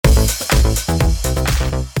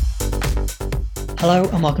Hello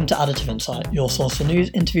and welcome to Additive Insight, your source for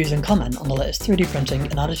news, interviews and comment on the latest 3D printing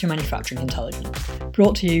and additive manufacturing intelligence,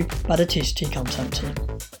 brought to you by the TCT content team.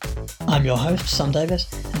 I'm your host, Sam Davis,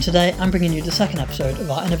 and today I'm bringing you the second episode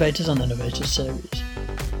of our Innovators on Innovators series.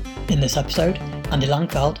 In this episode, Andy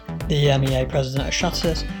Langfeld, the EMEA president at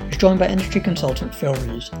Stratasys, is joined by industry consultant Phil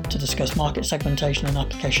Rees to discuss market segmentation and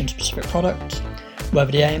application-specific products,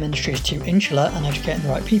 whether the AM industry is too insular and educating the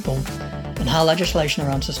right people, and how legislation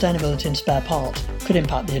around sustainability and spare parts could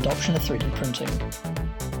impact the adoption of 3D printing.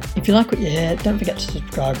 If you like what you hear, don't forget to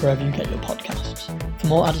subscribe wherever you get your podcasts. For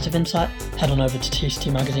more Additive Insight, head on over to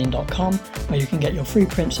tctmagazine.com, where you can get your free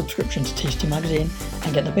print subscription to TCT Magazine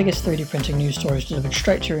and get the biggest 3D printing news stories delivered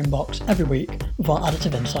straight to your inbox every week with our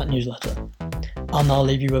Additive Insight newsletter. I'll now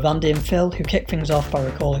leave you with Andy and Phil, who kick things off by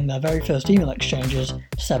recalling their very first email exchanges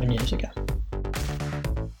 7 years ago.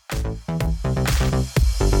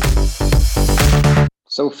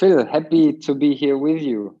 So Phil, happy to be here with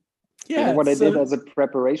you. Yeah. You know what I did as a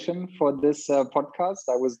preparation for this podcast?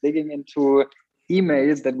 I was digging into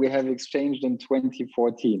emails that we have exchanged in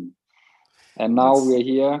 2014. And now we're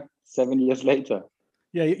here 7 years later.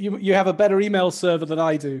 Yeah, you have a better email server than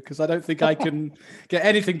I do, because I don't think I can get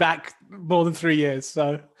anything back more than 3 years.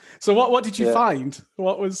 So what did you find?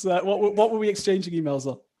 What were we exchanging emails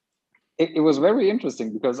on? It was very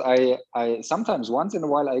interesting because I sometimes once in a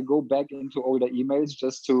while I go back into older emails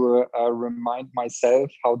just to remind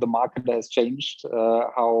myself how the market has changed,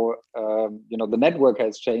 how the network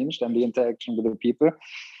has changed and the interaction with the people.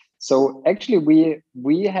 So actually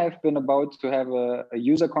we have been about to have a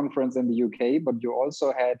user conference in the UK, but you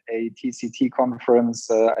also had a TCT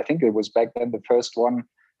conference. I think it was back then the first one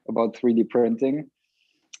about 3D printing.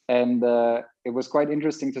 And it was quite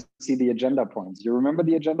interesting to see the agenda points. You remember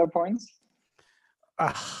the agenda points?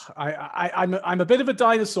 I'm a bit of a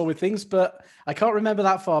dinosaur with things, but I can't remember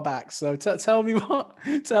that far back. So tell me what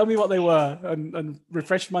they were and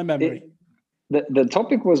refresh my memory. The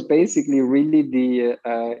topic was basically really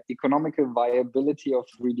the economical viability of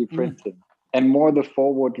 3D printing and more the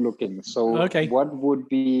forward looking. So what would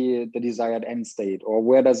be the desired end state, or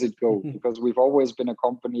where does it go? Because we've always been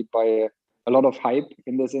accompanied by a lot of hype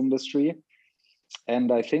in this industry.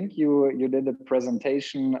 And I think you did a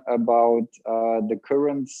presentation about the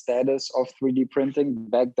current status of 3D printing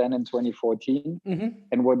back then in 2014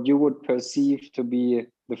 and what you would perceive to be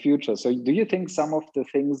the future. So do you think some of the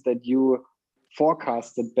things that you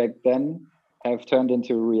forecasted back then have turned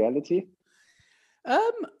into reality?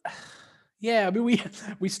 Yeah, I mean,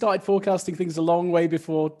 we started forecasting things a long way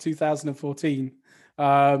before 2014.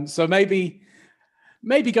 So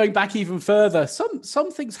maybe going back even further,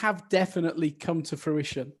 some things have definitely come to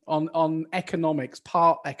fruition on economics,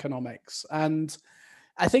 part economics. And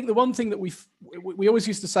I think the one thing that we always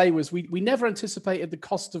used to say was we never anticipated the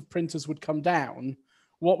cost of printers would come down.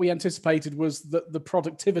 What we anticipated was that the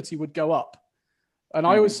productivity would go up. And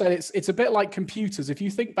I always say it's a bit like computers. If you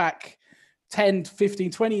think back 10, 15,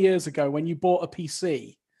 20 years ago when you bought a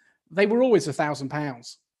PC, they were always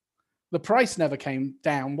 £1,000. The price never came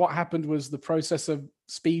down. What happened was the processor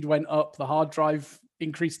speed went up, the hard drive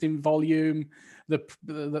increased in volume, the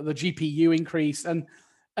GPU increased, and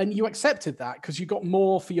you accepted that because you got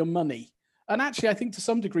more for your money. And actually, I think to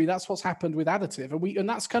some degree that's what's happened with additive, and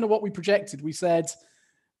that's kind of what we projected. We said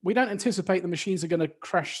we don't anticipate the machines are going to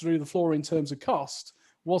crash through the floor in terms of cost.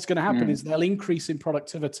 What's going to happen is they'll increase in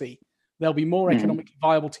productivity. They'll be more economically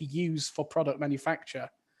viable to use for product manufacture.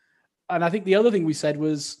 And I think the other thing we said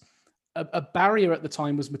was, a barrier at the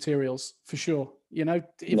time was materials, for sure. If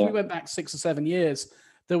we went back 6 or 7 years,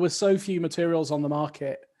 there were so few materials on the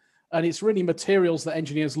market. And it's really materials that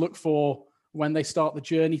engineers look for when they start the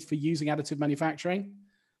journey for using additive manufacturing.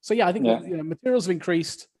 So yeah, I think materials have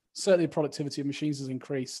increased. Certainly the productivity of machines has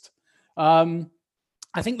increased. I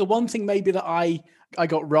think the one thing maybe that I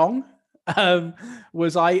got wrong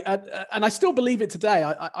was and I still believe it today.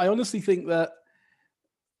 I honestly think that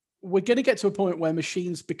we're going to get to a point where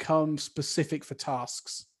machines become specific for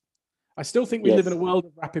tasks. I still think we live in a world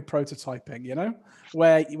of rapid prototyping,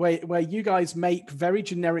 where you guys make very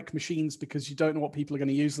generic machines because you don't know what people are going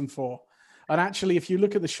to use them for. And actually, if you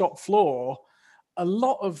look at the shop floor, a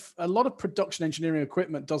lot of production engineering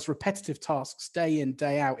equipment does repetitive tasks day in,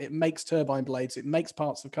 day out. It makes turbine blades, it makes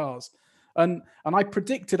parts of cars. And I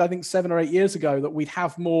predicted, I think 7 or 8 years ago, that we'd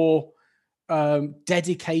have more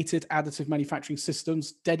dedicated additive manufacturing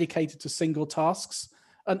systems dedicated to single tasks,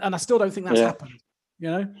 and I still don't think that's happened.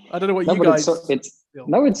 I don't know what you guys.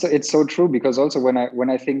 It's so true, because also when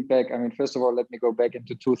I think back, I mean, first of all, let me go back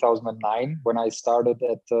into 2009 when I started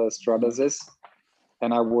at Stratasys,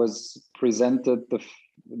 and I was presented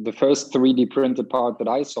the first 3D printed part that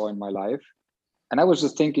I saw in my life, And I was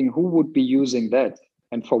just thinking, who would be using that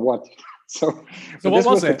and for what? So what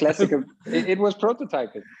was the classical. It was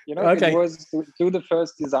prototyping. You know, okay. It was to do the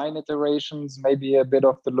first design iterations, maybe a bit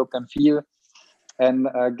of the look and feel, and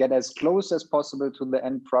get as close as possible to the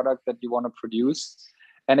end product that you want to produce.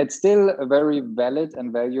 And it's still a very valid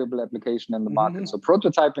and valuable application in the market. So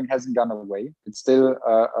prototyping hasn't gone away. It's still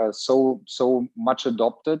so much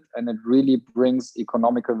adopted, and it really brings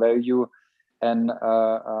economical value and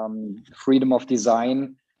freedom of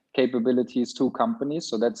design capabilities to companies.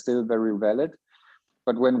 So that's still very valid.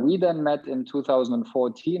 But when we then met in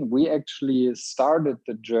 2014, we actually started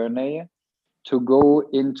the journey to go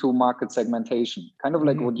into market segmentation, kind of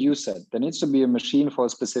like what you said. There needs to be a machine for a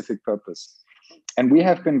specific purpose. And we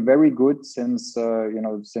have been very good since the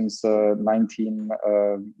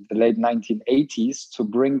late 1980s to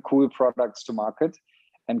bring cool products to market,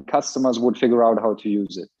 and customers would figure out how to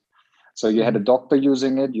use it. So you had a doctor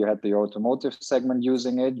using it, you had the automotive segment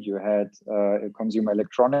using it, you had consumer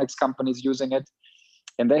electronics companies using it,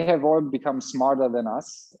 and they have all become smarter than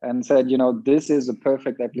us and said, this is a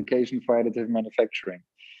perfect application for additive manufacturing.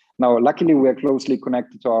 Now, luckily, we're closely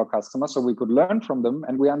connected to our customers, so we could learn from them,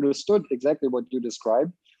 and we understood exactly what you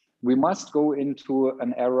described. We must go into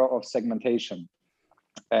an era of segmentation.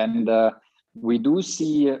 And we do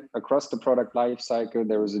see across the product life cycle,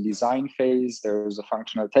 there is a design phase, there is a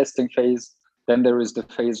functional testing phase, then there is the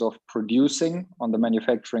phase of producing on the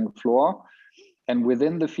manufacturing floor. And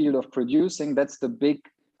within the field of producing, that's the big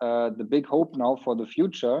hope now for the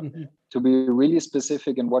future, to be really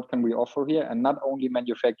specific in what can we offer here, and not only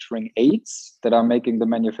manufacturing aids that are making the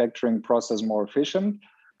manufacturing process more efficient,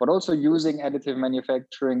 but also using additive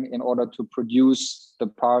manufacturing in order to produce the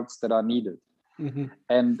parts that are needed.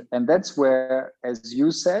 And that's where, as you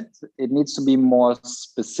said, it needs to be more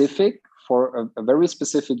specific for a very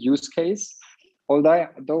specific use case.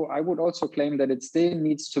 Although I would also claim that it still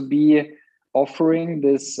needs to be offering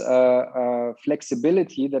this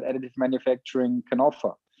flexibility that additive manufacturing can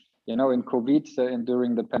offer. In COVID and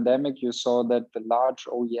during the pandemic, you saw that the large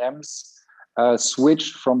OEMs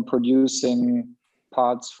switched from producing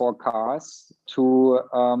parts for cars to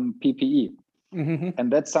PPE. And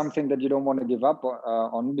that's something that you don't want to give up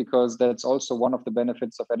on, because that's also one of the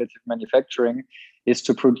benefits of additive manufacturing, is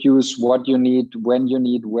to produce what you need, when you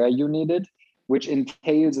need, where you need it, which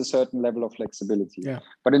entails a certain level of flexibility. Yeah.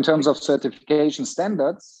 But in terms of certification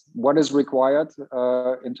standards, what is required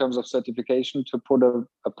in terms of certification to put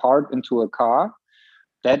a part into a car,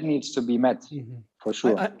 that needs to be met for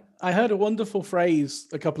sure. I heard a wonderful phrase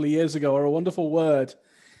a couple of years ago, or a wonderful word,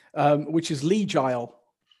 which is Leagile.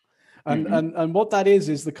 And what that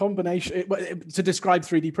is the combination to describe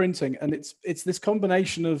 3D printing, and it's this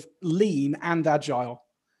combination of lean and agile.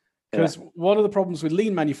 Because one of the problems with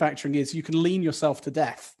lean manufacturing is you can lean yourself to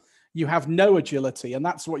death. You have no agility, and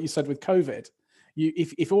that's what you said with COVID.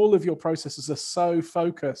 If all of your processes are so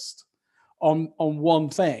focused on one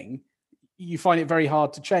thing, you find it very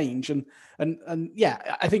hard to change. And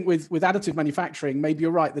yeah, I think with additive manufacturing, maybe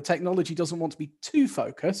you're right. The technology doesn't want to be too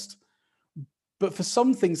focused. But for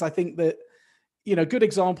some things, I think that, good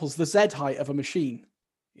examples, the Z height of a machine.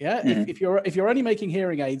 Yeah. If you're only making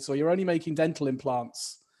hearing aids, or you're only making dental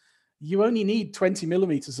implants, you only need 20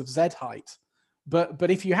 millimeters of Z height. But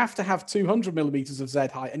if you have to have 200 millimeters of Z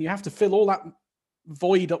height, and you have to fill all that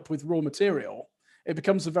void up with raw material, it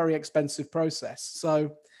becomes a very expensive process.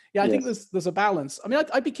 So yeah, I think there's a balance. I mean,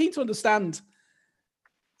 I'd be keen to understand,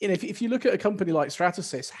 if you look at a company like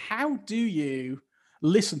Stratasys, how do you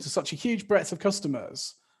listen to such a huge breadth of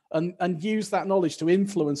customers and use that knowledge to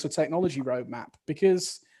influence a technology roadmap?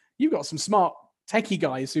 Because you've got some smart techie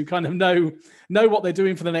guys who kind of know what they're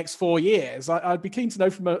doing for the next 4 years. I'd be keen to know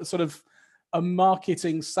from a sort of a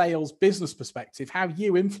marketing, sales, business perspective, how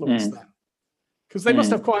you influence them. Because they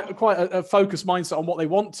must have quite a focused mindset on what they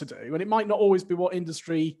want to do, and it might not always be what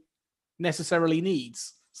industry necessarily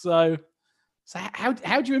needs. So how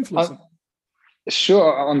do you influence them?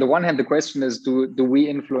 Sure. On the one hand, the question is, do we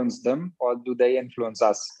influence them, or do they influence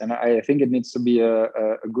us? And I think it needs to be a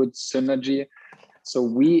good synergy. So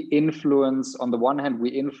we influence, on the one hand, we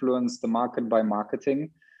influence the market by marketing,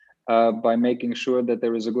 by making sure that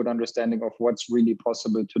there is a good understanding of what's really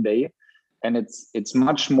possible today. And it's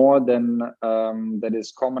much more than that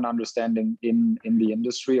is common understanding in the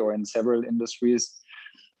industry, or in several industries,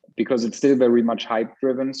 because it's still very much hype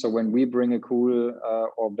driven. So when we bring a cool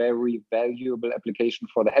or very valuable application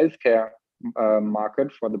for the healthcare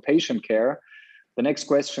market, for the patient care, the next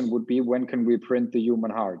question would be, when can we print the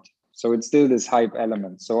human heart? So it's still this hype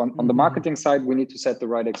element. So on the marketing side, we need to set the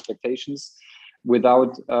right expectations.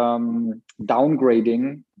 without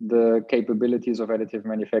downgrading the capabilities of additive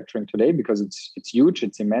manufacturing today, because it's huge,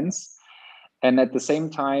 it's immense. And at the same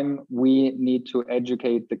time, we need to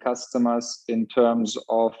educate the customers in terms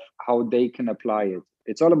of how they can apply it.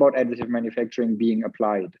 It's all about additive manufacturing being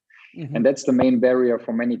applied. Mm-hmm. And that's the main barrier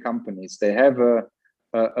for many companies. They have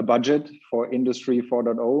a budget for Industry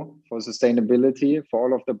 4.0, for sustainability, for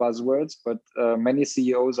all of the buzzwords, but many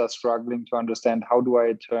CEOs are struggling to understand, how do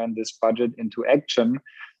I turn this budget into action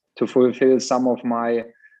to fulfill some of my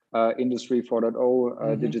Industry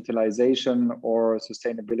 4.0 digitalization or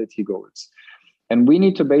sustainability goals. And we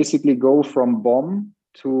need to basically go from BOM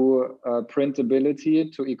to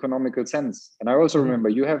printability to economical sense. And I also remember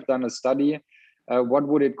you have done a study. What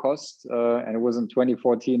would it cost? And it was in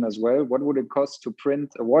 2014 as well. What would it cost to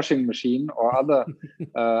print a washing machine or other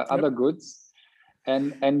other goods?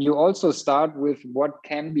 And you also start with what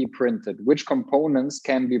can be printed, which components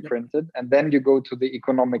can be printed, and then you go to the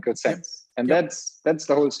economical sense. And that's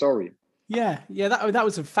the whole story. Yeah, that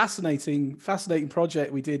was a fascinating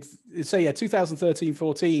project we did. Say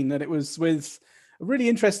 2013-14, and it was with a really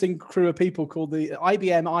interesting crew of people called the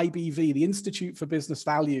IBM IBV, the Institute for Business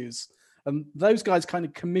Values. And those guys kind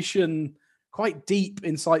of commission quite deep,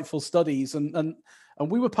 insightful studies. And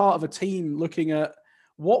we were part of a team looking at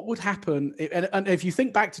what would happen. And if you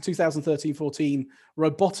think back to 2013-14,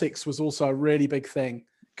 robotics was also a really big thing.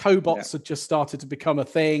 Cobots had just started to become a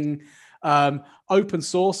thing. Open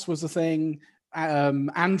source was a thing.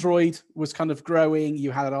 Android was kind of growing.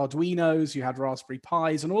 You had Arduinos, you had Raspberry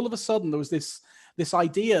Pis, and all of a sudden there was this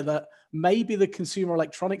idea that maybe the consumer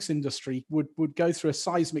electronics industry would go through a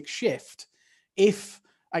seismic shift if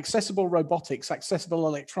accessible robotics, accessible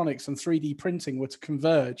electronics, and 3D printing were to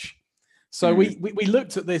converge. So we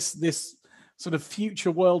looked at this sort of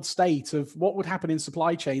future world state of what would happen in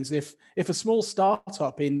supply chains if a small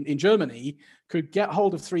startup in Germany could get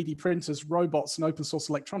hold of 3D printers, robots, and open source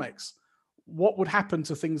electronics. What would happen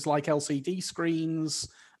to things like LCD screens,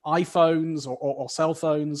 iPhones, or cell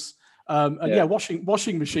phones?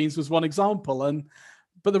 Washing machines was one example.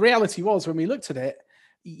 But the reality was, when we looked at it,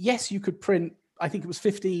 yes, you could print, I think it was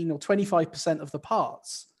 15 or 25% of the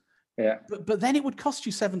parts. Yeah. But then it would cost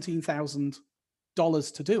you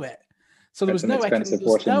 $17,000 to do it. So there was no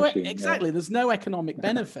there's no economic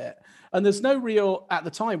benefit, and there's no real, at the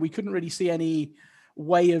time, we couldn't really see any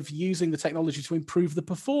way of using the technology to improve the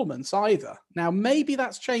performance either. Now, maybe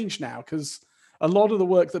that's changed now, because a lot of the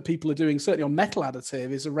work that people are doing, certainly on metal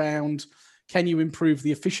additive, is around, can you improve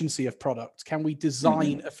the efficiency of product? Can we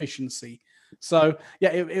design efficiency? So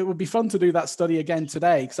it would be fun to do that study again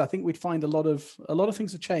today, because I think we'd find a lot of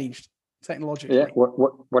things have changed technologically. Yeah,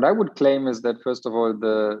 what I would claim is that, first of all,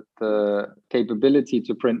 the capability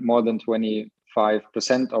to print more than 25%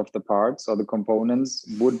 of the parts or the components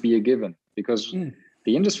would be a given, because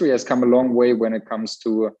the industry has come a long way when it comes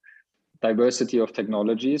to diversity of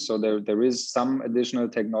technology. So there is some additional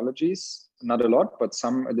technologies, not a lot, but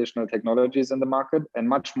some additional technologies in the market, and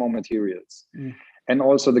much more materials. And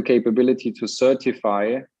also the capability to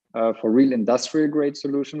certify for real industrial grade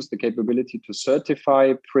solutions, the capability to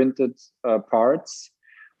certify printed parts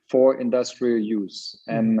for industrial use.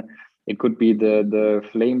 And it could be the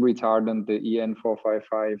flame retardant, the EN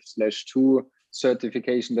 455/2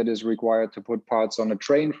 certification that is required to put parts on a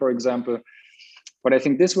train, for example. But I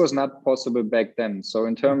think this was not possible back then. So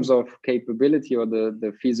in terms of capability or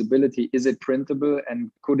the feasibility, is it printable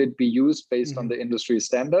and could it be used based on the industry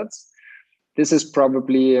standards? This is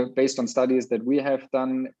probably based on studies that we have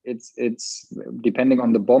done. It's depending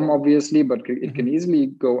on the BOM, obviously, but it can easily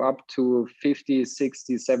go up to 50,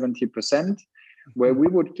 60, 70%, where we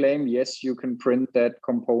would claim, yes, you can print that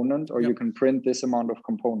component, or you can print this amount of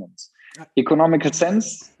components. Economical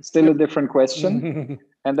sense, still a different question.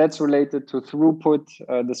 And that's related to throughput,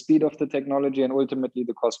 the speed of the technology, and ultimately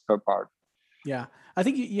the cost per part. Yeah, I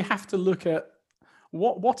think you have to look at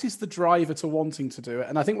what is the driver to wanting to do it.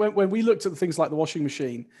 And I think when we looked at things like the washing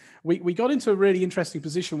machine, we got into a really interesting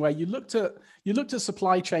position where you looked at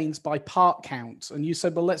supply chains by part count, and you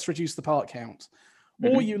said, well, let's reduce the part count.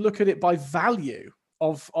 Or you look at it by value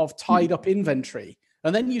of tied up inventory.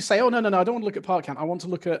 And then you say, oh, no, I don't want to look at part count. I want to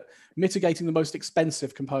look at mitigating the most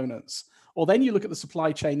expensive components. Or then you look at the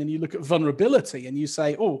supply chain and you look at vulnerability, and you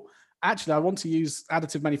say, oh, actually, I want to use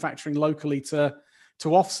additive manufacturing locally to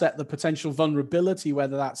offset the potential vulnerability,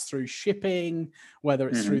 whether that's through shipping, whether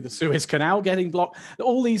it's through the Suez Canal getting blocked,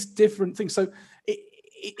 all these different things. So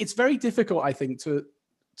it's very difficult, I think, to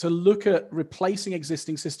look at replacing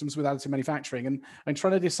existing systems with additive manufacturing and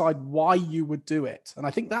trying to decide why you would do it. And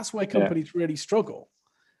I think that's where companies really struggle.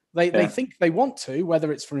 They think they want to,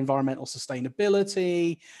 whether it's for environmental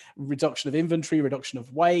sustainability, reduction of inventory, reduction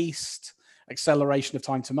of waste, acceleration of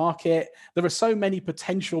time to market. There are so many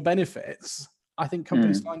potential benefits. I think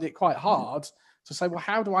companies find it quite hard to say, well,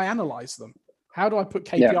 how do I analyze them? How do I put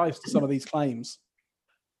KPIs to some of these claims?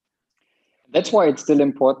 That's why it's still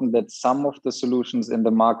important that some of the solutions in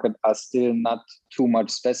the market are still not too much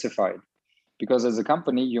specified. Because as a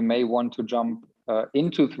company, you may want to jump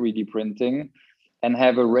into 3D printing and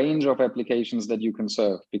have a range of applications that you can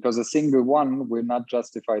serve, because a single one will not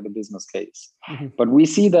justify the business case. But we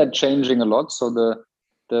see that changing a lot. So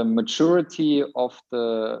the maturity of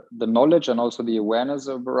the knowledge and also the awareness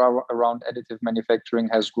around additive manufacturing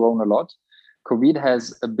has grown a lot. COVID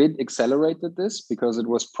has a bit accelerated this because it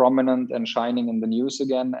was prominent and shining in the news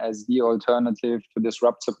again as the alternative to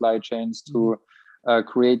disrupt supply chains, to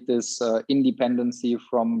create this independency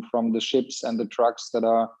from the ships and the trucks that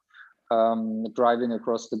are driving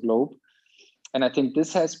across the globe. And I think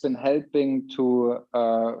this has been helping to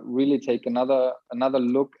really take another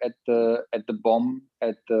look at the BOM,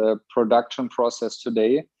 at the production process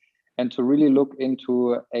today, and to really look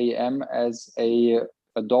into AM as a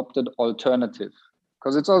adopted alternative.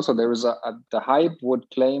 Because it's also, there is the hype would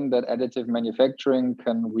claim that additive manufacturing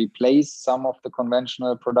can replace some of the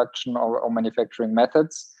conventional production or manufacturing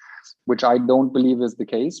methods, which I don't believe is the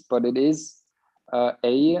case, but it is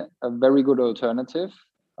a very good alternative,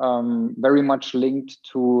 very much linked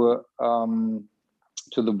to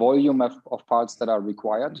the volume of parts that are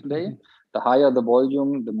required today. The higher the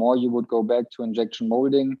volume, the more you would go back to injection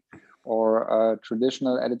molding or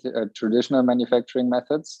traditional manufacturing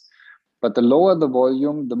methods. But the lower the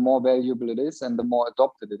volume, the more valuable it is and the more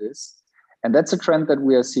adopted it is. And that's a trend that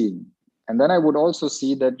we are seeing. And then I would also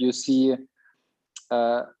see that you see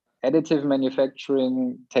additive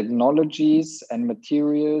manufacturing technologies and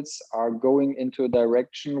materials are going into a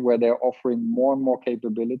direction where they're offering more and more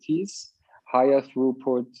capabilities, higher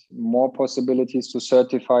throughput, more possibilities to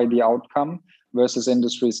certify the outcome versus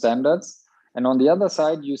industry standards. And on the other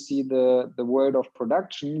side, you see the world of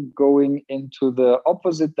production going into the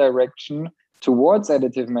opposite direction towards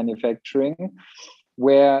additive manufacturing,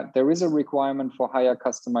 where there is a requirement for higher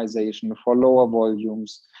customization, for lower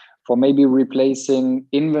volumes, for maybe replacing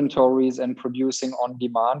inventories and producing on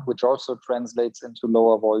demand, which also translates into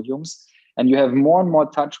lower volumes. And you have more and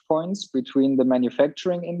more touch points between the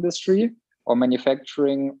manufacturing industry or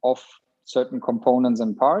manufacturing of certain components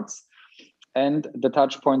and parts and the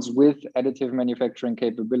touch points with additive manufacturing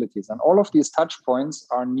capabilities. And all of these touch points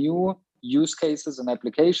are new use cases and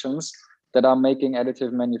applications that are making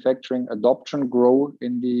additive manufacturing adoption grow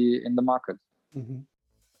in the market.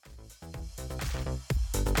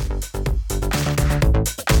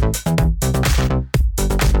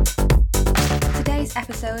 Today's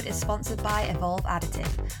episode is sponsored by Evolve Additive.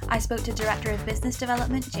 I spoke to Director of Business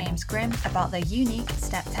Development James Grimm about their unique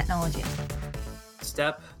STEP technology.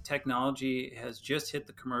 STEP technology has just hit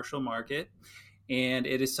the commercial market, and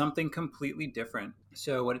it is something completely different.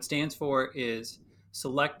 So what it stands for is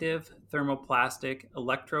Selective Thermoplastic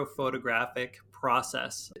Electrophotographic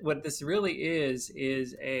Process. What this really is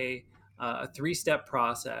a three-step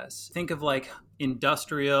process. Think of like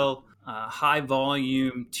industrial, high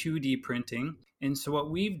volume 2D printing. And so what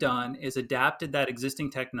we've done is adapted that existing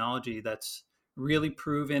technology that's really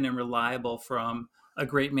proven and reliable from a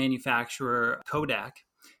great manufacturer, Kodak.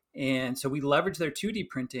 And so we leverage their 2D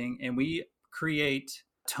printing and we create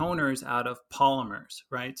toners out of polymers,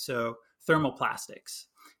 right? So thermoplastics.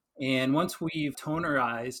 And once we've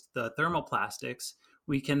tonerized the thermoplastics,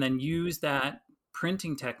 we can then use that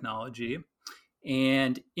printing technology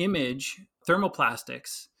and image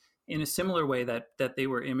thermoplastics in a similar way that they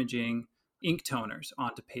were imaging ink toners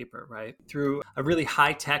onto paper, right? Through a really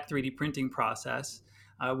high-tech 3D printing process,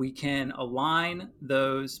 we can align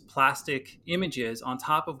those plastic images on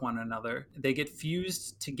top of one another. They get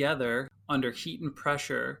fused together under heat and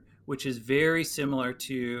pressure, which is very similar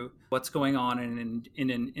to what's going on in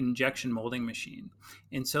an injection molding machine.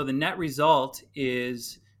 And so the net result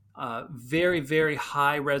is very, very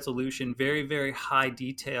high resolution, very, very high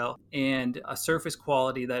detail, and a surface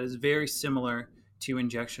quality that is very similar to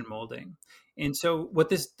injection molding. And so what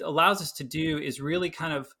this allows us to do is really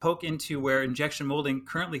kind of poke into where injection molding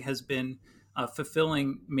currently has been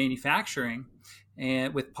fulfilling manufacturing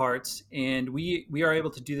and with parts. And we are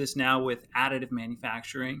able to do this now with additive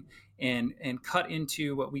manufacturing and cut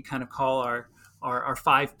into what we kind of call our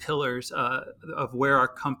 5 pillars of where our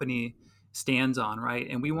company stands on, right?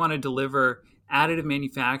 And we want to deliver additive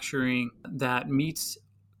manufacturing that meets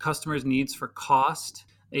customers' needs for cost,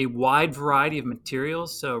 a wide variety of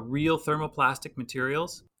materials, so real thermoplastic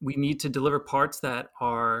materials. We need to deliver parts that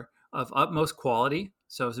are of utmost quality,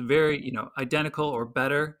 so it's very, identical or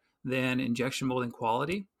better than injection molding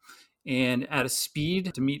quality, and at a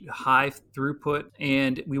speed to meet high throughput.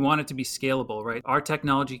 And we want it to be scalable, right? Our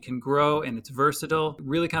technology can grow and it's versatile. It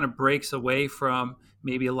really kind of breaks away from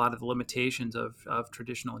maybe a lot of the limitations of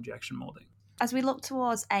traditional injection molding. As we look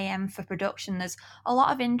towards AM for production, there's a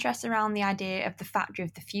lot of interest around the idea of the factory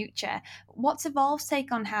of the future. What's Evolve's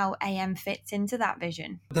take on how AM fits into that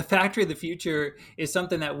vision? The factory of the future is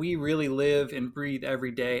something that we really live and breathe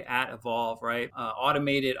every day at Evolve, right?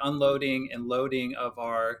 Automated unloading and loading of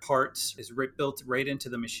our parts is built right into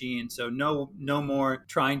the machine. So no more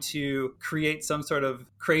trying to create some sort of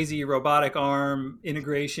crazy robotic arm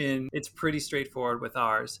integration. It's pretty straightforward with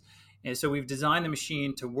ours. And so we've designed the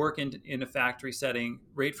machine to work in a factory setting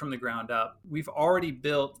right from the ground up. We've already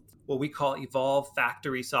built what we call Evolve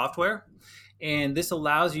Factory software. And this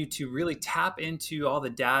allows you to really tap into all the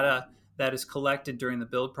data that is collected during the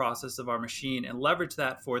build process of our machine and leverage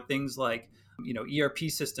that for things like, ERP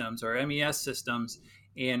systems or MES systems,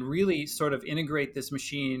 and really sort of integrate this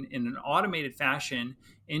machine in an automated fashion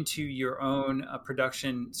into your own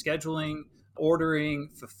production scheduling, ordering,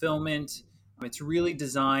 fulfillment. It's really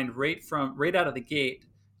designed right out of the gate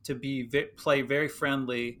to play very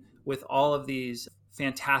friendly with all of these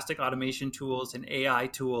fantastic automation tools and AI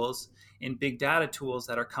tools and big data tools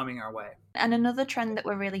that are coming our way. And another trend that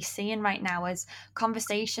we're really seeing right now is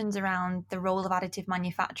conversations around the role of additive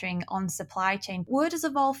manufacturing on supply chain. Where does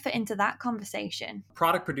Evolve fit into that conversation?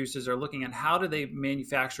 Product producers are looking at how do they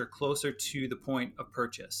manufacture closer to the point of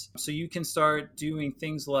purchase. So you can start doing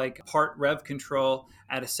things like part rev control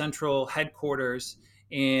at a central headquarters,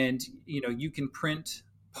 and you can print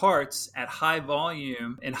parts at high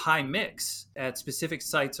volume and high mix at specific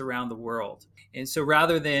sites around the world. And so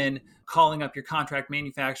rather than calling up your contract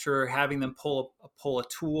manufacturer, having them pull a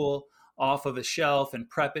tool off of a shelf and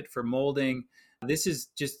prep it for molding, this is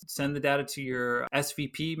just send the data to your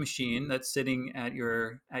SVP machine that's sitting at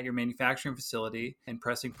your manufacturing facility and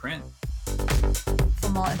pressing print. For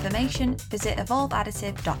more information, visit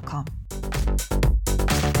evolveadditive.com.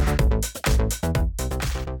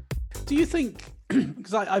 Do you think,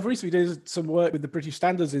 because I've recently done some work with the British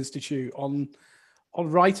Standards Institute on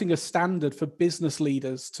writing a standard for business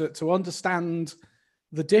leaders to understand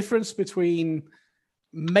the difference between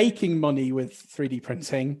making money with 3D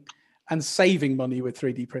printing and saving money with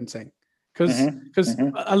 3D printing. Because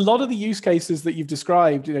a lot of the use cases that you've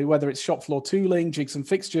described, whether it's shop floor tooling, jigs and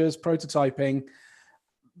fixtures, prototyping,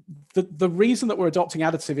 the reason that we're adopting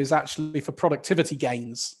additive is actually for productivity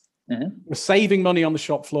gains. We're saving money on the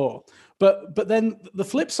shop floor. But then the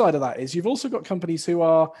flip side of that is you've also got companies who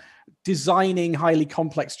are designing highly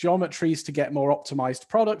complex geometries to get more optimized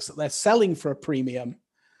products that they're selling for a premium,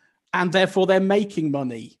 and therefore they're making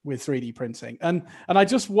money with 3D printing. And I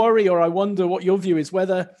just worry, or I wonder what your view is,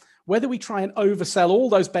 whether we try and oversell all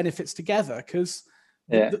those benefits together, because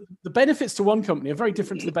the benefits to one company are very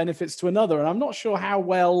different to the benefits to another. And I'm not sure how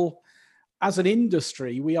well, as an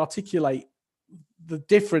industry, we articulate the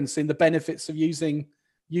difference in the benefits of using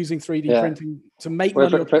 3D printing to make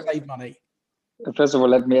money or to save money. First of all,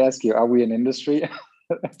 let me ask you, are we an industry?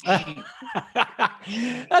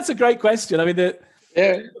 That's a great question. I mean,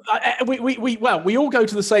 we all go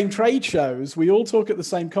to the same trade shows. We all talk at the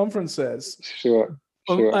same conferences. Sure.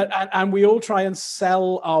 And we all try and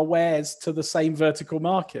sell our wares to the same vertical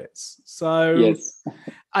markets. So yes.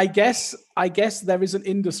 I guess there is an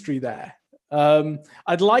industry there.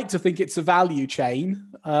 I'd like to think it's a value chain.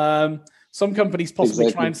 Some companies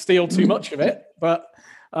possibly try and steal too much of it, but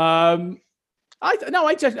I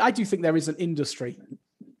do think there is an industry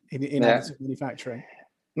in additive manufacturing.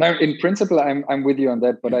 No, in principle, I'm with you on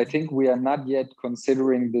that, but I think we are not yet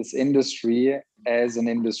considering this industry as an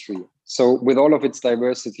industry. So with all of its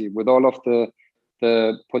diversity, with all of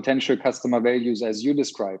the potential customer values as you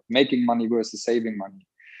described, making money versus saving money.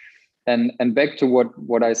 And back to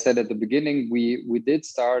what I said at the beginning, we did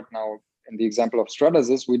start now in the example of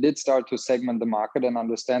Stratasys, we did start to segment the market and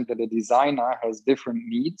understand that a designer has different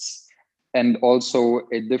needs and also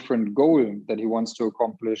a different goal that he wants to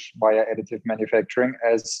accomplish via additive manufacturing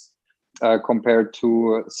as compared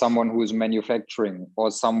to someone who is manufacturing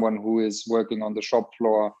or someone who is working on the shop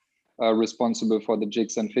floor, responsible for the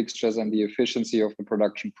jigs and fixtures and the efficiency of the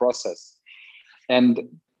production process. And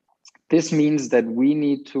this means that we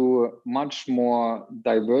need to much more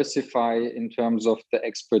diversify in terms of the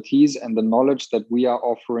expertise and the knowledge that we are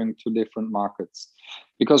offering to different markets.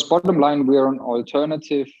 Because bottom line, we are an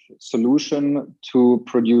alternative solution to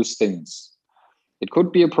produce things. It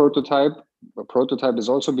could be a prototype prototype is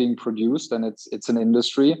also being produced, and it's an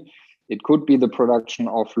industry. It could be the production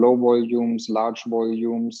of low volumes, large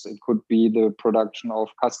volumes. It could be the production of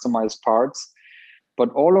customized parts. But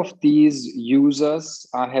all of these users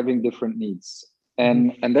are having different needs.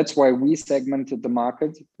 And that's why we segmented the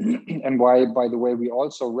market, and why, by the way, we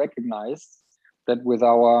also recognized that with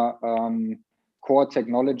our core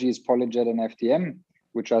technologies, PolyJet and FDM,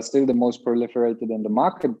 which are still the most proliferated in the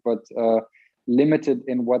market, but limited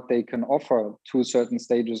in what they can offer to certain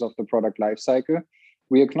stages of the product lifecycle,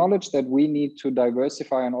 we acknowledge that we need to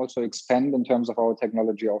diversify and also expand in terms of our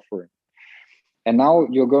technology offering. And now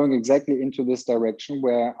you're going exactly into this direction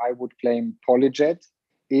where I would claim PolyJet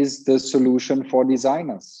is the solution for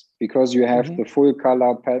designers, because you have the full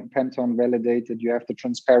color, Pantone validated, you have the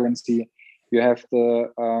transparency, you have the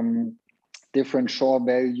different Shore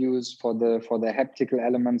values for the haptical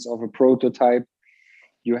elements of a prototype.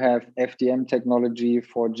 You have FDM technology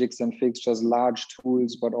for jigs and fixtures, large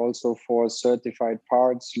tools, but also for certified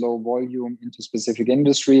parts, low volume into specific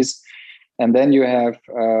industries. And then you have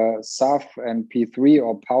SAF and P3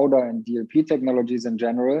 or powder and DLP technologies in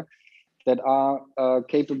general that are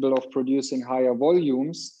capable of producing higher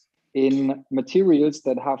volumes in materials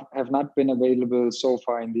that have not been available so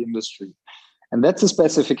far in the industry. And that's a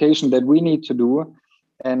specification that we need to do.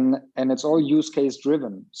 And it's all use case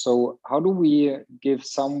driven. So how do we give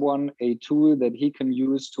someone a tool that he can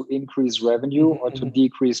use to increase revenue or to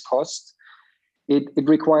decrease cost? It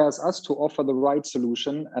requires us to offer the right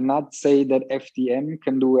solution and not say that FDM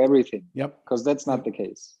can do everything. Yep. Because that's not the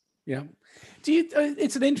case. Yeah.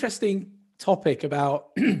 It's an interesting topic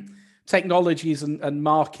about technologies and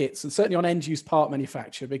markets, and certainly on end-use part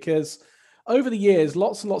manufacture, because over the years,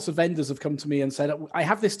 lots and lots of vendors have come to me and said, I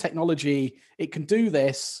have this technology, it can do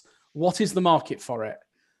this. What is the market for it?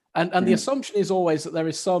 And the assumption is always that there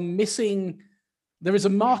is a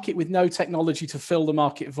market with no technology to fill the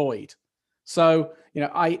market void. So,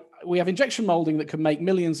 we have injection molding that can make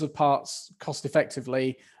millions of parts cost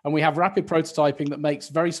effectively, and we have rapid prototyping that makes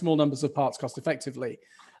very small numbers of parts cost effectively.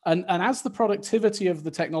 And as the productivity of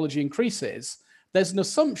the technology increases, there's an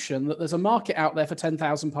assumption that there's a market out there for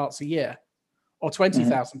 10,000 parts a year or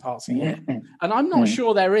 20,000 parts a year. And I'm not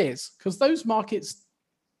sure there is, because those markets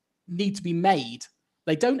need to be made.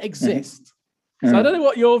 They don't exist. So I don't know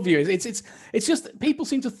what your view is. It's just people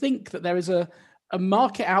seem to think that there is a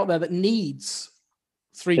market out there that needs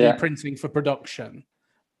 3D printing for production.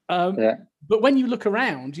 But when you look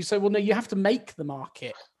around, you say, well, no, you have to make the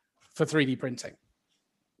market for 3D printing.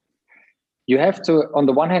 You have to, on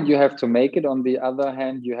the one hand, you have to make it. On the other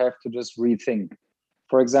hand, you have to just rethink.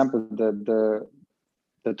 For example,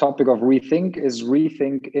 the topic of rethink is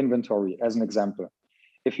rethink inventory, as an example.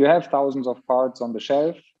 If you have thousands of parts on the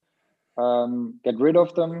shelf, get rid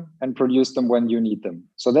of them and produce them when you need them.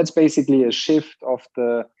 So that's basically a shift of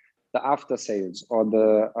the after sales or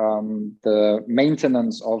the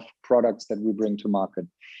maintenance of products that we bring to market.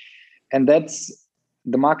 And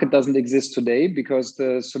the market doesn't exist today because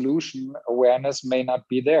the solution awareness may not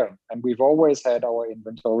be there. And we've always had our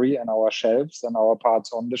inventory and our shelves and our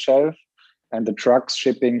parts on the shelf and the trucks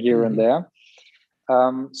shipping here and there.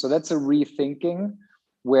 So that's a rethinking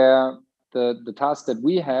where the task that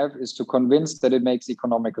we have is to convince that it makes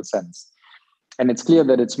economical sense. And it's clear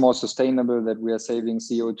that it's more sustainable, that we are saving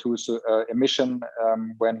CO2 emission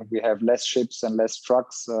when we have less ships and less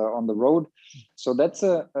trucks on the road. So that's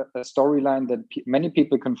a storyline that many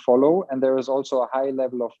people can follow. And there is also a high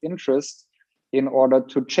level of interest in order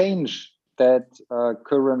to change that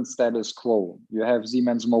current status quo. You have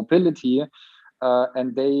Siemens Mobility,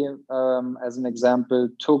 and they, as an example,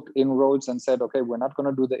 took inroads and said, okay, we're not going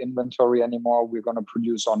to do the inventory anymore. We're going to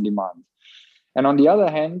produce on demand. And on the other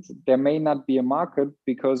hand, there may not be a market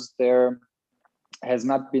because there has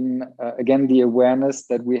not been, again, the awareness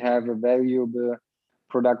that we have a valuable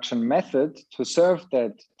production method to serve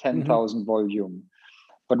that 10,000 volume,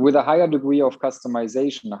 but with a higher degree of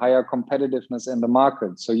customization, higher competitiveness in the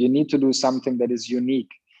market. So you need to do something that is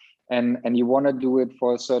unique, and you want to do it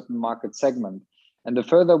for a certain market segment. And the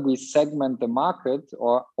further we segment the market,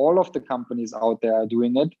 or all of the companies out there are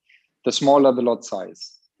doing it, the smaller the lot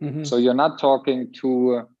size. So you're not talking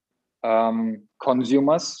to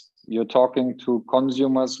consumers. You're talking to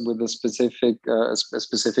consumers with a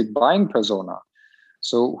specific buying persona.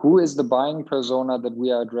 So who is the buying persona that we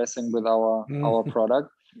are addressing with our product?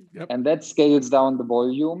 And that scales down the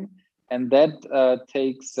volume. And that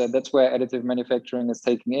takes, that's where additive manufacturing is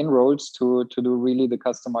taking inroads to do really the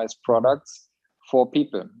customized products for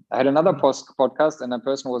people. I had another podcast, and a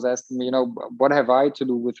person was asking me, what have I to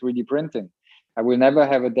do with 3D printing? I will never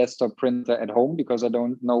have a desktop printer at home because I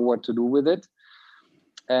don't know what to do with it.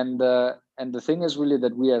 And the thing is really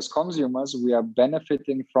that we as consumers, we are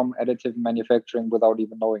benefiting from additive manufacturing without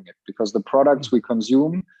even knowing it, because the products we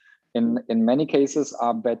consume in many cases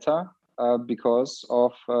are better because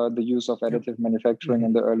of the use of additive manufacturing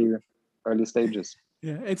in the early stages.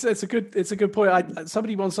 Yeah, it's a good point.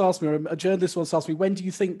 Somebody once asked me, or a journalist once asked me, when do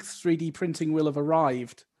you think 3D printing will have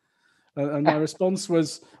arrived? And my response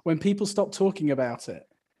was, when people stop talking about it.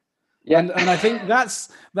 Yeah. And I think that's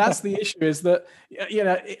the issue, is that,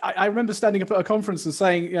 I remember standing up at a conference and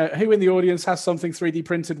saying, who in the audience has something 3D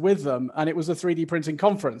printed with them? And it was a 3D printing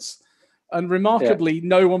conference. And remarkably,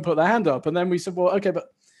 no one put their hand up. And then we said, well, okay, but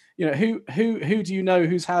who do you know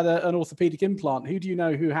who's had an orthopedic implant? Who do you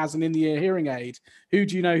know who has an in-the-ear hearing aid? Who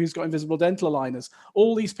do you know who's got invisible dental aligners?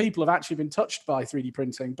 All these people have actually been touched by 3D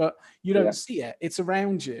printing, but you don't see it. It's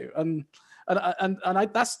around you. And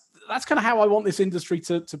that's kind of how I want this industry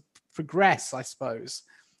to progress, I suppose.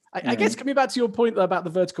 I guess coming back to your point though, about the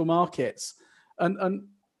vertical markets, and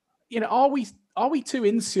are we too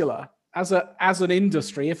insular as an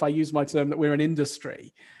industry? If I use my term that we're an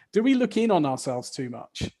industry, do we look in on ourselves too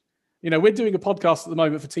much? We're doing a podcast at the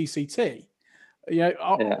moment for TCT.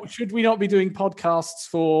 Should we not be doing podcasts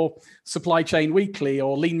for Supply Chain Weekly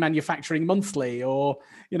or Lean Manufacturing Monthly? Or,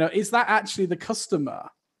 is that actually the customer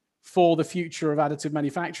for the future of additive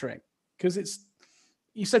manufacturing? Because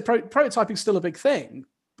you said prototyping is still a big thing,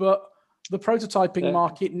 but the prototyping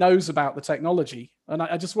market knows about the technology. And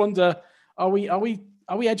I just wonder, are we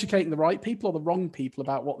educating the right people or the wrong people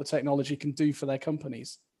about what the technology can do for their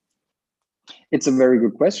companies? It's a very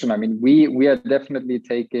good question. I mean, we are definitely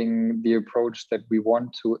taking the approach that we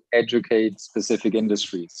want to educate specific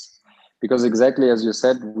industries, because exactly as you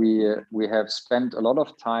said, we have spent a lot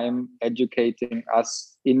of time educating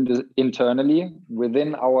us internally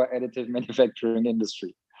within our additive manufacturing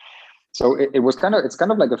industry. So it's kind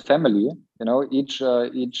of like a family. Each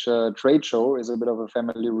trade show is a bit of a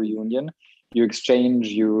family reunion. You exchange,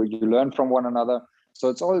 you learn from one another. So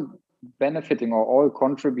it's all benefiting or all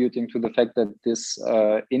contributing to the fact that this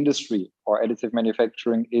industry or additive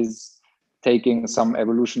manufacturing is taking some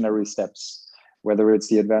evolutionary steps, whether it's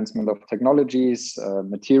the advancement of technologies,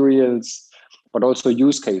 materials, but also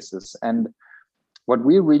use cases. And what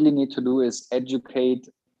we really need to do is educate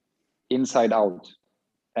inside out.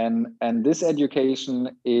 And this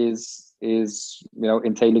education is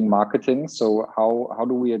entailing marketing. So how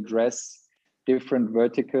do we address different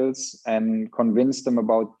verticals and convince them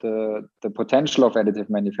about the potential of additive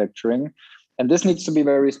manufacturing? And this needs to be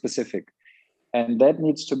very specific. And that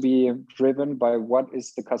needs to be driven by what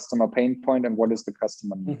is the customer pain point and what is the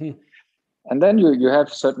customer need. Mm-hmm. And then you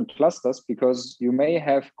have certain clusters, because you may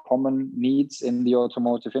have common needs in the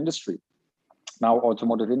automotive industry. Now,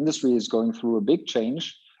 automotive industry is going through a big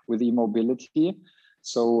change with e-mobility.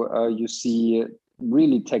 So you see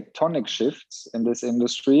really tectonic shifts in this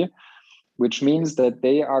industry, which means that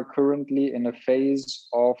they are currently in a phase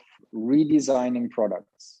of redesigning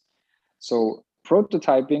products. So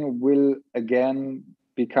prototyping will again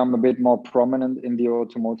become a bit more prominent in the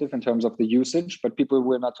automotive in terms of the usage, but people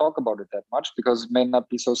will not talk about it that much because it may not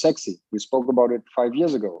be so sexy. We spoke about it 5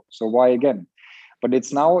 years ago, so why again? But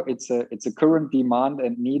it's a current demand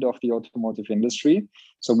and need of the automotive industry.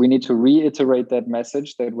 So we need to reiterate that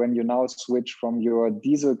message that when you now switch from your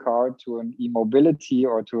diesel car to an e-mobility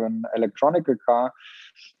or to an electronic car,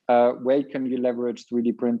 where can you leverage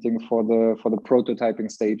 3D printing for the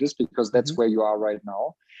prototyping stages? Because that's where you are right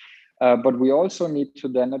now. But we also need to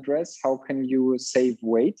then address how can you save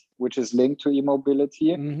weight, which is linked to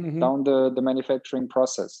e-mobility, down the manufacturing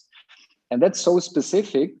process. And that's so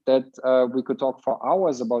specific that we could talk for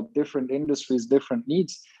hours about different industries, different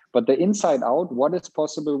needs. But the inside out, what is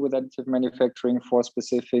possible with additive manufacturing for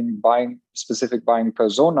specific buying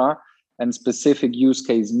persona and specific use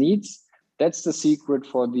case needs, that's the secret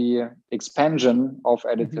for the expansion of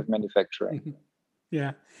additive manufacturing.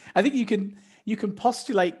 Yeah, I think you can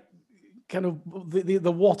postulate kind of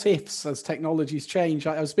the what ifs as technologies change.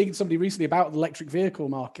 I was speaking to somebody recently about the electric vehicle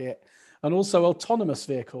market and also autonomous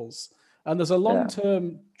vehicles. And there's a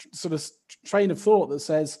long-term sort of train of thought that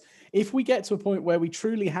says, if we get to a point where we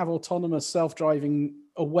truly have autonomous, self-driving,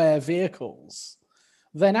 aware vehicles,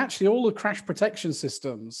 then actually all the crash protection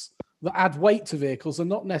systems that add weight to vehicles are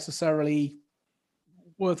not necessarily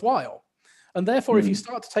worthwhile. And therefore, if you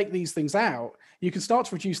start to take these things out, you can start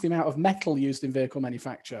to reduce the amount of metal used in vehicle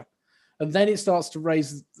manufacture. And then it starts to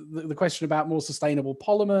raise the question about more sustainable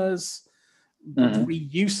polymers,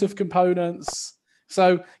 reuse of components.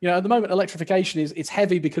 So, at the moment, electrification it's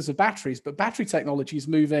heavy because of batteries, but battery technology is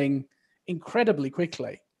moving incredibly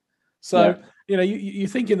quickly. So, you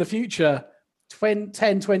think in the future, 10,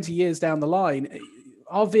 20 years down the line,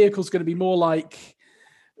 our vehicle's going to be more like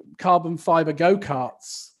carbon fiber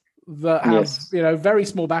go-karts that have, very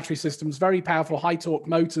small battery systems, very powerful high torque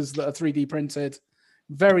motors that are 3D printed,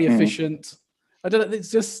 very efficient. I don't know.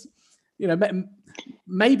 It's just,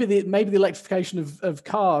 maybe the electrification of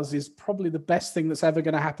cars is probably the best thing that's ever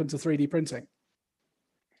going to happen to 3D printing.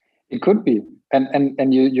 It could be,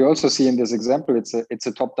 and you also see in this example, it's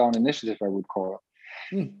a top-down initiative, I would call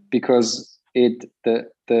it, because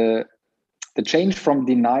the change from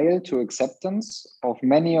denial to acceptance of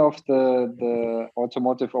many of the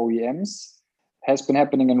automotive OEMs has been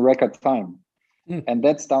happening in record time. And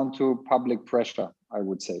that's down to public pressure, I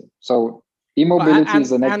would say. So e-mobility is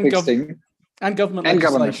the next big thing. And government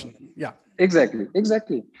legislation. Yeah. Exactly.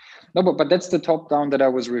 No, but that's the top down that I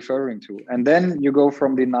was referring to. And then you go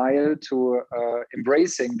from denial to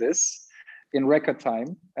embracing this in record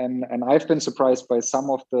time. And I've been surprised by some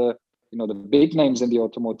of the the big names in the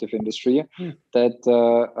automotive industry that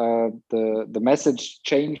the message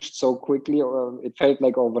changed so quickly, or it felt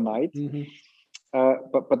like overnight.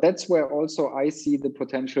 But that's where also I see the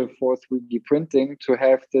potential for 3D printing to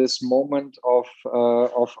have this moment of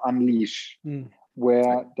unleash,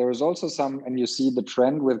 where there is also some, and you see the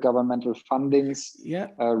trend with governmental fundings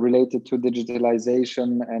related to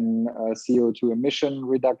digitalization and CO2 emission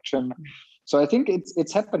reduction. So I think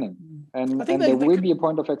it's happening, and there will be a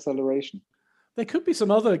point of acceleration. There could be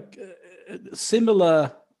some other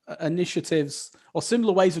similar initiatives or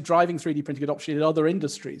similar ways of driving 3D printing adoption in other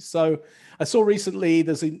industries. So I saw recently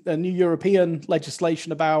there's a new European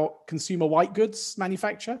legislation about consumer white goods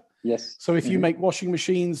manufacture. Yes. So if you make washing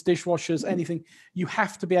machines, dishwashers, anything, you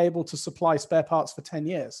have to be able to supply spare parts for 10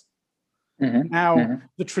 years. Now,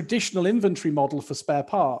 the traditional inventory model for spare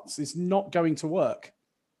parts is not going to work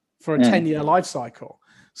for a 10-year life cycle.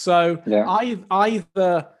 So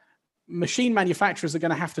either machine manufacturers are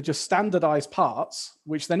going to have to just standardize parts,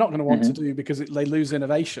 which they're not going to want to do because they lose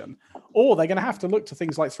innovation, or they're going to have to look to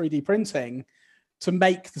things like 3D printing to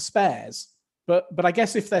make the spares. But I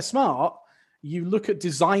guess if they're smart, you look at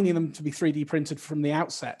designing them to be 3D printed from the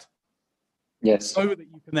outset. Yes. So that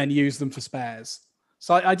you can then use them for spares.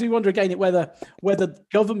 So I do wonder again whether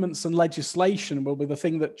governments and legislation will be the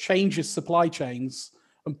thing that changes supply chains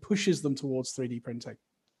and pushes them towards 3D printing.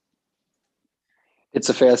 It's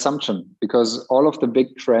a fair assumption because all of the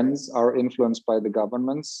big trends are influenced by the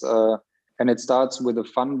governments, and it starts with the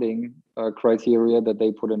funding criteria that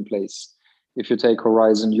they put in place. If you take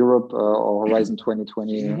Horizon Europe or Horizon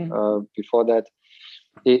 2020 before that,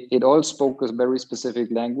 it all spoke a very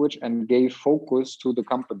specific language and gave focus to the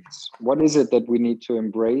companies. What is it that we need to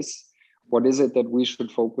embrace? What is it that we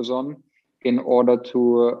should focus on in order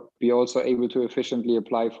to be also able to efficiently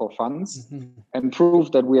apply for funds and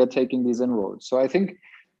prove that we are taking these inroads? So I think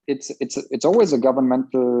it's always a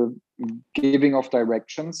governmental giving of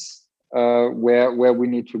directions where we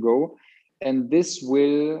need to go, and this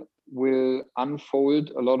will unfold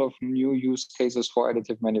a lot of new use cases for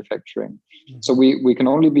additive manufacturing. So we can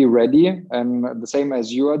only be ready, and the same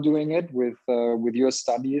as you are doing it with your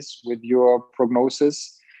studies, with your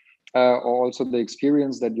prognosis, or also the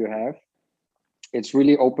experience that you have. It's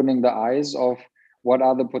really opening the eyes of what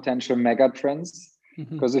are the potential mega trends.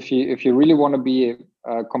 Because if you really want to be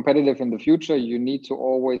competitive in the future, you need to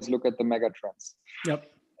always look at the mega trends.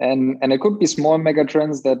 Yep. And it could be small mega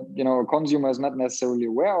trends that a consumer is not necessarily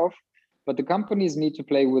aware of, but the companies need to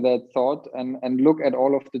play with that thought and look at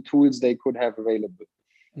all of the tools they could have available.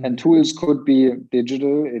 And tools could be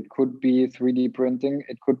digital, it could be 3D printing,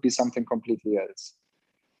 it could be something completely else.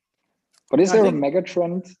 But is there a mega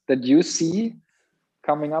trend that you see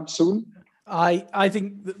coming up soon? I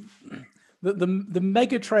think the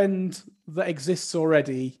mega trend that exists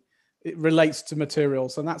already, it relates to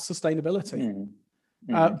materials, and that's sustainability.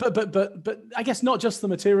 But I guess not just the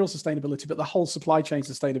material sustainability, but the whole supply chain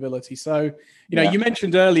sustainability. So, you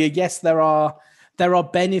mentioned earlier, yes, there are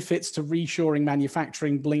benefits to reshoring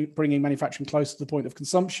manufacturing, bringing manufacturing closer to the point of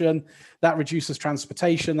consumption. That reduces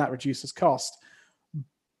transportation, that reduces cost.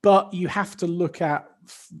 But you have to look at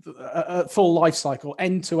a full life cycle,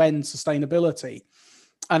 end-to-end sustainability.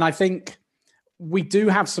 And I think we do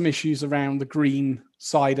have some issues around the green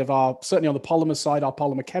side of certainly on the polymer side, our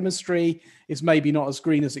polymer chemistry is maybe not as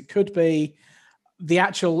green as it could be. The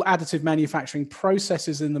actual additive manufacturing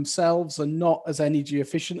processes in themselves are not as energy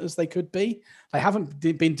efficient as they could be. They haven't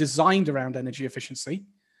been designed around energy efficiency.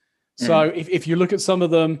 So if you look at some of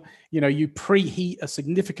them, you preheat a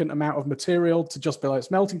significant amount of material to just below its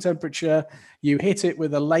melting temperature. You hit it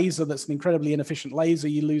with a laser that's an incredibly inefficient laser.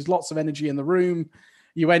 You lose lots of energy in the room.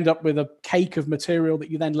 You end up with a cake of material that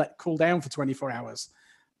you then let cool down for 24 hours.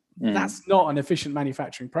 That's not an efficient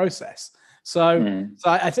manufacturing process. So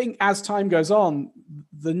I think as time goes on,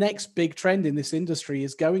 the next big trend in this industry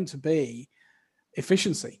is going to be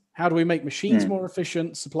efficiency. How do we make machines more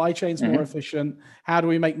efficient, supply chains more efficient? How do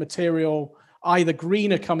we make material either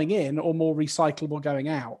greener coming in or more recyclable going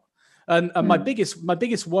out? And my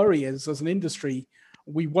biggest worry is, as an industry,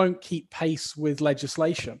 we won't keep pace with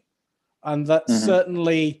legislation. And that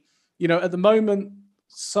certainly, at the moment,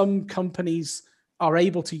 some companies are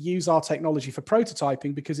able to use our technology for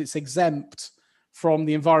prototyping because it's exempt from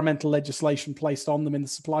the environmental legislation placed on them in the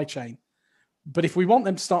supply chain. But if we want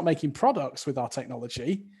them to start making products with our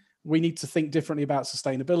technology, we need to think differently about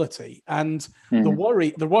sustainability. And the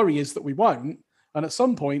worry is that we won't. And at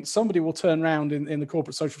some point, somebody will turn around in the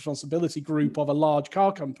corporate social responsibility group of a large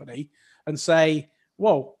car company and say,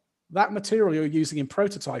 whoa, that material you're using in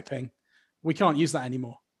prototyping, we can't use that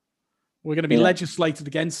anymore. We're going to be legislated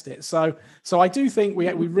against it. So I do think we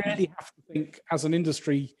really have to think as an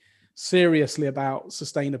industry seriously about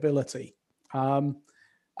sustainability.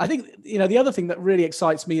 I think, the other thing that really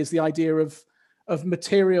excites me is the idea of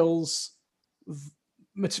materials,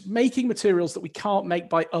 making materials that we can't make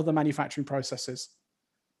by other manufacturing processes.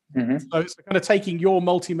 So it's kind of taking your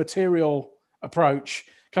multi-material approach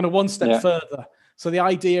kind of one step further. So the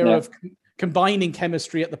idea of combining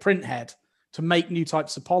chemistry at the printhead to make new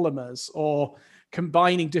types of polymers, or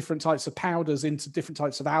combining different types of powders into different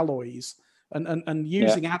types of alloys, and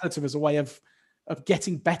using additive as a way of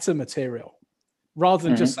getting better material, rather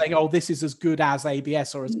than just saying, oh, this is as good as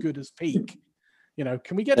ABS or as good as PEEK.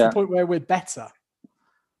 Can we get to the point where we're better?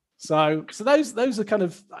 So those are kind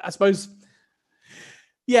of, I suppose,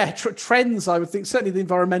 trends. I would think certainly the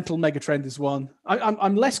environmental megatrend is one.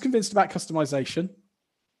 I'm less convinced about customization.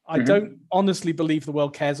 I don't honestly believe the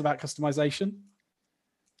world cares about customization.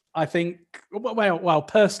 I think,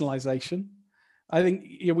 personalization. I think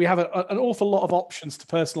we have an awful lot of options to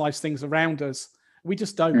personalize things around us. We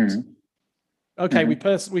just don't. Okay, we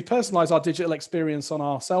personalize our digital experience on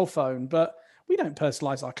our cell phone, but we don't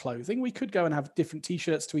personalize our clothing. We could go and have different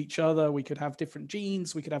T-shirts to each other. We could have different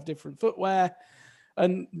jeans. We could have different footwear.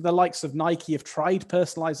 And the likes of Nike have tried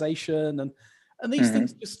personalization. And these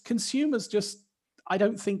things, consumers I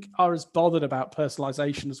don't think are as bothered about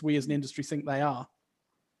personalization as we as an industry think they are.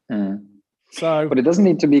 But it doesn't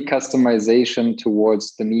need to be customization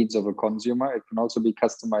towards the needs of a consumer. It can also be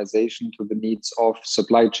customization to the needs of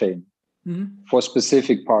supply chain for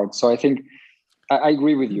specific parts. So I think I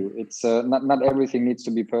agree with you. It's not everything needs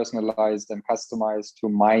to be personalized and customized to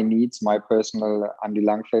my needs, my personal Andy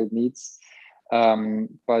Langfeld needs.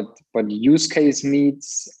 But use case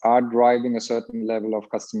needs are driving a certain level of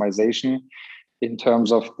customization in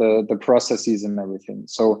terms of the processes and everything.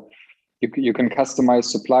 So you can customize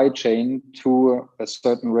supply chain to a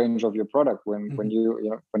certain range of your product. When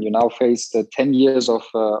you now face the 10 years of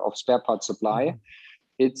spare part supply,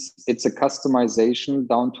 it's a customization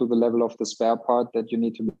down to the level of the spare part that you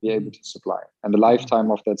need to be able to supply and the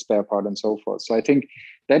lifetime of that spare part and so forth. So I think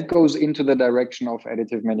that goes into the direction of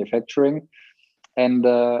additive manufacturing. And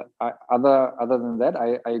other than that,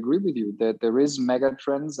 I agree with you that there is mega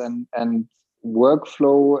trends and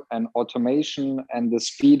workflow and automation and the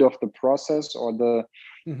speed of the process, or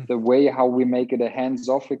the way how we make it a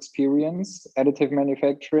hands-off experience, additive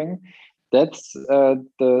manufacturing. That's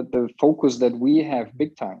the focus that we have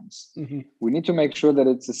big times. We need to make sure that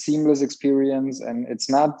it's a seamless experience and it's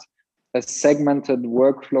not a segmented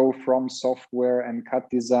workflow from software and cut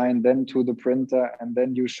design, then to the printer, and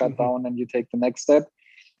then you shut down and you take the next step.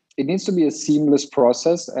 It needs to be a seamless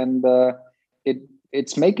process, and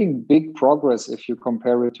it's making big progress if you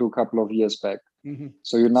compare it to a couple of years back.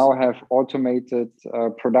 So you now have automated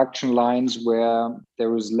production lines where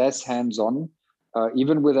there is less hands-on,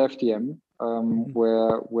 even with FDM,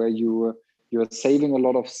 where you're saving a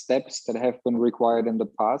lot of steps that have been required in the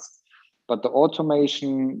past. But the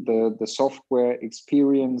automation, the software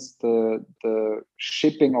experience, the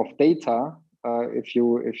shipping of data, if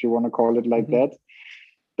you want to call it like that,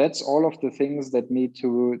 that's all of the things that need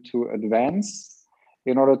to advance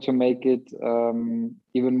in order to make it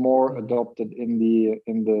even more adopted in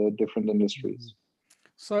the different industries.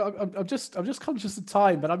 So I'm just conscious of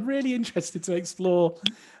time, but I'm really interested to explore.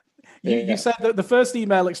 You said that the first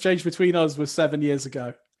email exchange between us was 7 years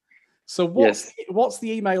ago. So what's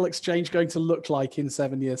the email exchange going to look like in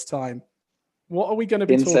 7 years' time? What are we going to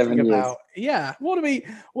be talking about? Yeah, what are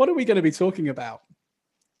we going to be talking about?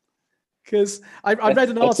 Because I read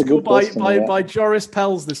an article by Joris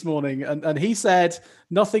Pels this morning, and he said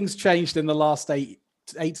nothing's changed in the last 8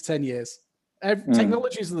 to 10 years.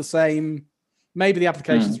 Technologies are the same. Maybe the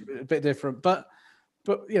applications are a bit different, but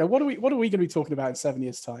what are we going to be talking about in 7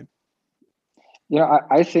 years' time?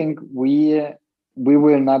 I think we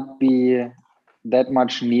will not be that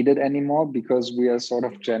much needed anymore because we are sort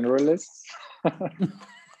of generalists.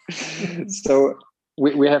 So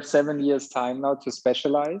we have 7 years time now to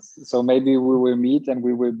specialize. So maybe we will meet and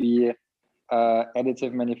we will be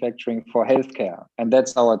additive manufacturing for healthcare. And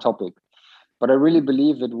that's our topic. But I really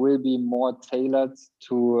believe it will be more tailored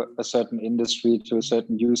to a certain industry, to a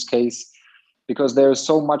certain use case, because there is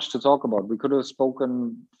so much to talk about. We could have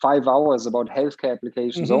spoken 5 hours about healthcare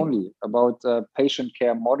applications only, about patient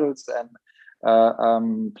care models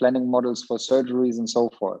and planning models for surgeries and so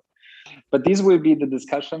forth. But these will be the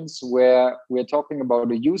discussions where we're talking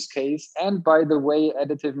about a use case. And by the way,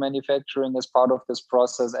 additive manufacturing is part of this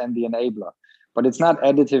process and the enabler. But it's not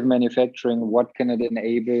additive manufacturing. What can it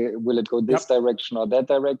enable? Will it go this direction or that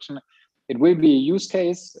direction? It will be a use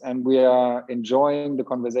case, and we are enjoying the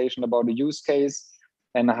conversation about a use case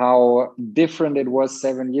and how different it was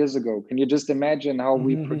 7 years ago. Can you just imagine how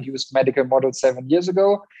we produced medical models 7 years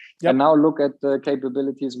ago? And now look at the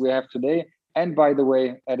capabilities we have today. And by the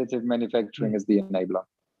way, additive manufacturing is the enabler.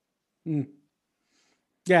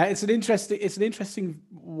 Yeah, it's an interesting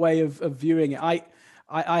way of viewing it.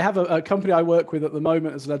 I have a company I work with at the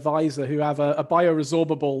moment as an advisor who have a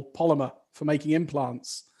bioresorbable polymer for making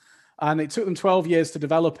implants. And it took them 12 years to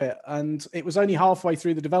develop it. And it was only halfway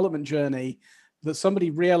through the development journey that somebody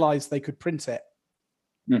realized they could print it.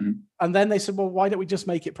 And then they said, well, why don't we just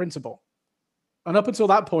make it printable? And up until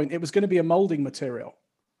that point, it was going to be a molding material.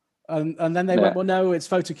 And then they went, well, no, it's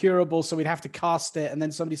photocurable, so we'd have to cast it. And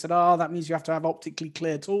then somebody said, oh, that means you have to have optically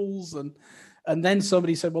clear tools. And then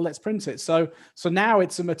somebody said, well, let's print it. So now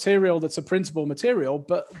it's a material that's a printable material,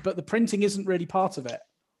 but the printing isn't really part of it.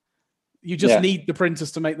 You just need the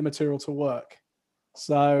printers to make the material to work.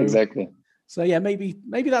 So exactly. So yeah, maybe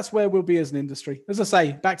that's where we'll be as an industry. As I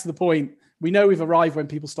say, back to the point, we know we've arrived when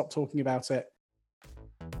people stop talking about it.